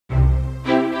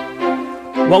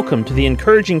Welcome to the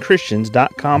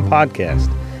encouragingchristians.com podcast.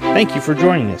 Thank you for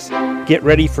joining us. Get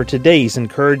ready for today's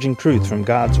encouraging truth from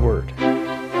God's Word.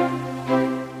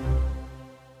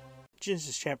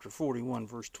 Genesis chapter 41,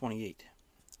 verse 28.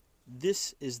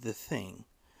 This is the thing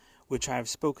which I have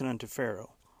spoken unto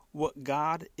Pharaoh. What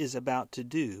God is about to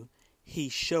do, he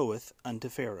showeth unto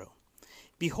Pharaoh.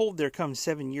 Behold, there come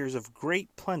 7 years of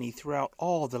great plenty throughout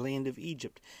all the land of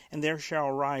Egypt, and there shall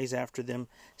arise after them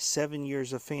 7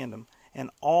 years of famine, and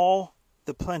all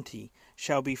the plenty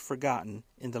shall be forgotten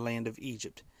in the land of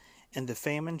Egypt, and the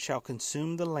famine shall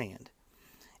consume the land.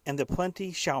 And the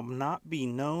plenty shall not be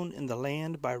known in the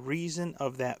land by reason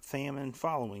of that famine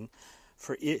following,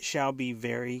 for it shall be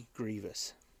very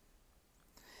grievous.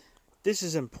 This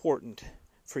is important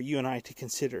for you and I to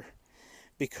consider,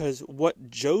 because what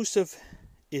Joseph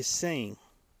is saying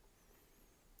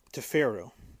to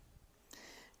Pharaoh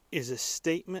is a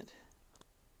statement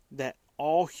that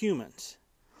all humans,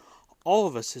 all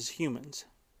of us as humans,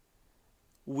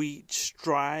 we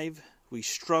strive, we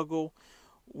struggle,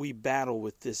 we battle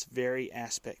with this very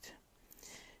aspect.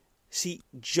 See,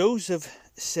 Joseph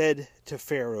said to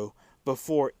Pharaoh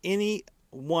before any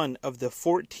one of the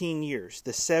 14 years,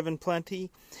 the 7 plenty,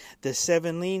 the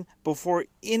 7 lean, before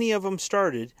any of them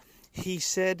started, he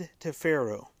said to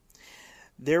Pharaoh,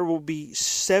 there will be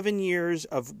 7 years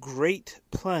of great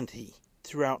plenty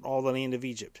throughout all the land of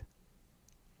Egypt.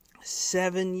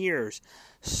 7 years.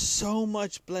 So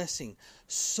much blessing,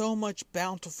 so much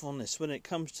bountifulness when it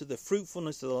comes to the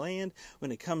fruitfulness of the land,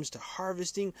 when it comes to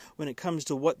harvesting, when it comes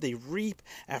to what they reap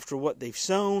after what they've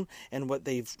sown and what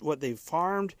they've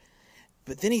farmed.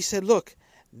 But then he said, look,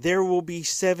 there will be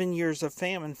 7 years of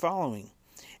famine following,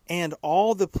 and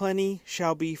all the plenty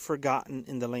shall be forgotten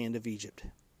in the land of Egypt.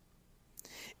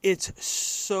 It's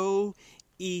so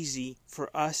easy for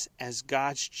us as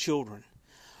God's children,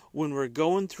 when we're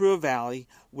going through a valley,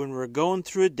 when we're going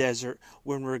through a desert,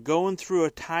 when we're going through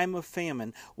a time of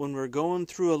famine, when we're going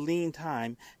through a lean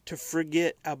time, to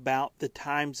forget about the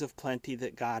times of plenty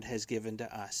that God has given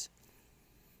to us.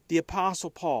 The Apostle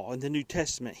Paul in the New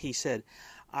Testament, he said,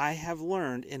 I have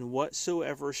learned in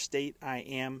whatsoever state I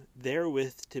am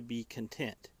therewith to be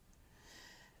content.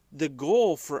 The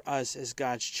goal for us as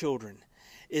God's children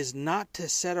is not to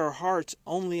set our hearts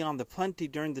only on the plenty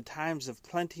during the times of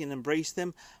plenty and embrace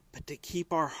them, but to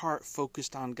keep our heart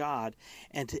focused on God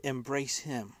and to embrace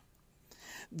Him.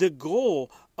 The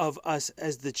goal of us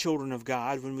as the children of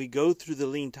God, when we go through the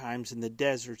lean times and the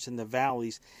deserts and the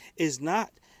valleys, is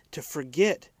not to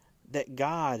forget that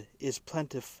God is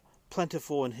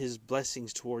plentiful in His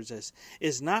blessings towards us,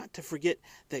 is not to forget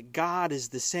that God is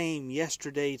the same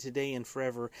yesterday, today, and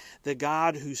forever. The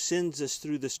God who sends us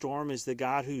through the storm is the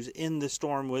God who's in the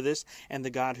storm with us, and the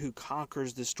God who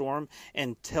conquers the storm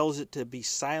and tells it to be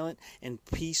silent and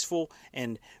peaceful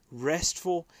and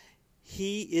restful.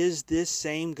 He is this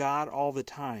same God all the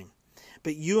time.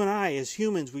 But you and I, as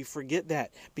humans, we forget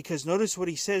that. Because notice what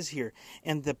he says here.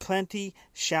 And the plenty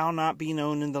shall not be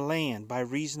known in the land by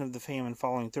reason of the famine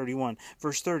following 31.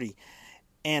 Verse 30.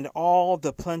 And all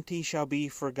the plenty shall be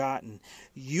forgotten.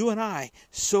 You and I,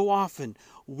 so often,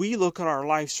 we look at our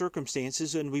life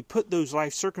circumstances and we put those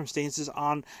life circumstances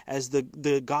on as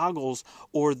the goggles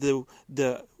or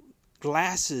the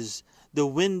glasses, the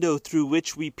window through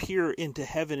which we peer into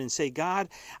heaven and say, God,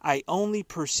 I only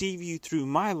perceive you through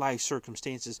my life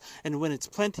circumstances. And when it's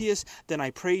plenteous, then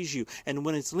I praise you. And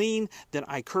when it's lean, then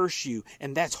I curse you.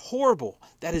 And that's horrible.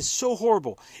 That is so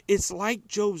horrible. It's like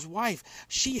Job's wife.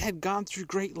 She had gone through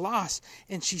great loss.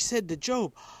 And she said to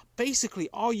Job, basically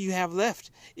all you have left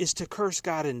is to curse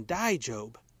God and die,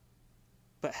 Job.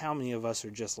 But how many of us are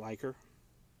just like her?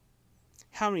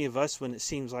 How many of us, when it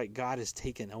seems like God has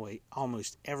taken away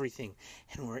almost everything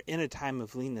and we're in a time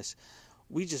of leanness,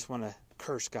 we just want to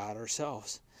curse God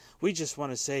ourselves? We just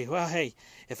want to say, well, hey,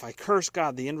 if I curse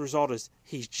God, the end result is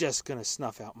He's just going to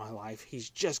snuff out my life. He's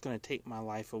just going to take my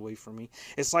life away from me.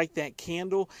 It's like that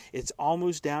candle. It's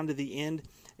almost down to the end,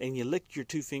 and you lick your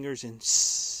 2 fingers and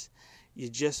you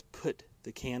just put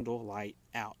the candle light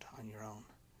out on your own.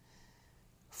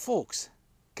 Folks,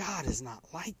 God is not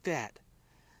like that.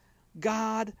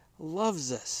 God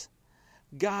loves us.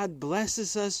 God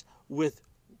blesses us with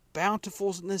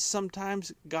bountifulness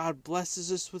sometimes. God blesses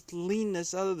us with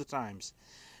leanness other times.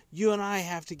 You and I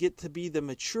have to get to be the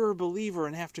mature believer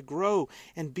and have to grow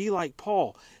and be like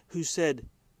Paul, who said,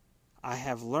 I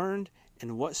have learned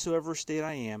in whatsoever state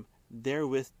I am,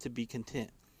 therewith to be content.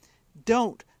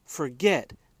 Don't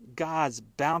forget God's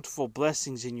bountiful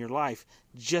blessings in your life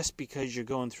just because you're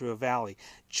going through a valley,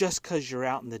 just because you're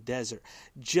out in the desert,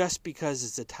 just because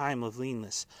it's a time of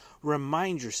leanness.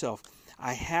 Remind yourself,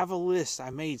 I have a list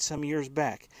I made some years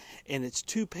back, and it's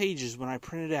 2 pages when I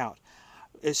print it out.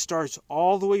 It starts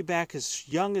all the way back as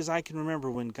young as I can remember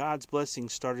when God's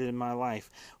blessings started in my life,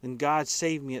 when God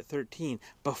saved me at 13.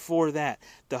 Before that,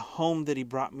 the home that He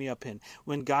brought me up in,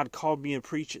 when God called me to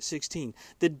preach at 16,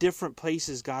 the different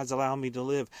places God's allowed me to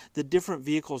live, the different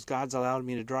vehicles God's allowed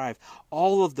me to drive,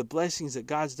 all of the blessings that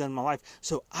God's done in my life,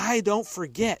 so I don't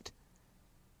forget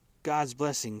God's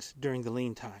blessings during the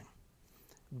lean time.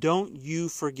 Don't you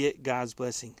forget God's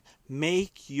blessing.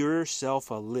 Make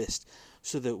yourself a list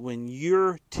so that when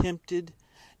you're tempted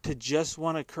to just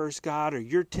want to curse God, or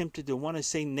you're tempted to want to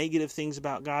say negative things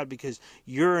about God because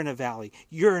you're in a valley,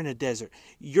 you're in a desert,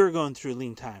 you're going through a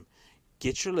lean time,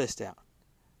 get your list out.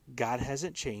 God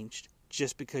hasn't changed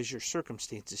just because your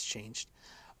circumstances changed.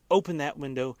 Open that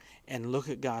window and look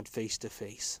at God face to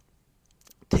face.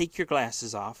 Take your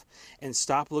glasses off and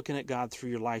stop looking at God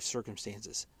through your life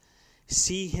circumstances.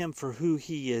 See Him for who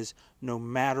He is, no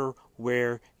matter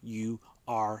where you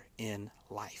are in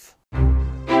life.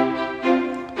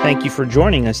 Thank you for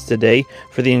joining us today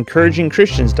for the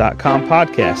EncouragingChristians.com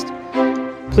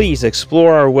podcast. Please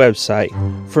explore our website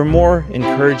for more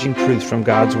encouraging truths from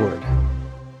God's Word.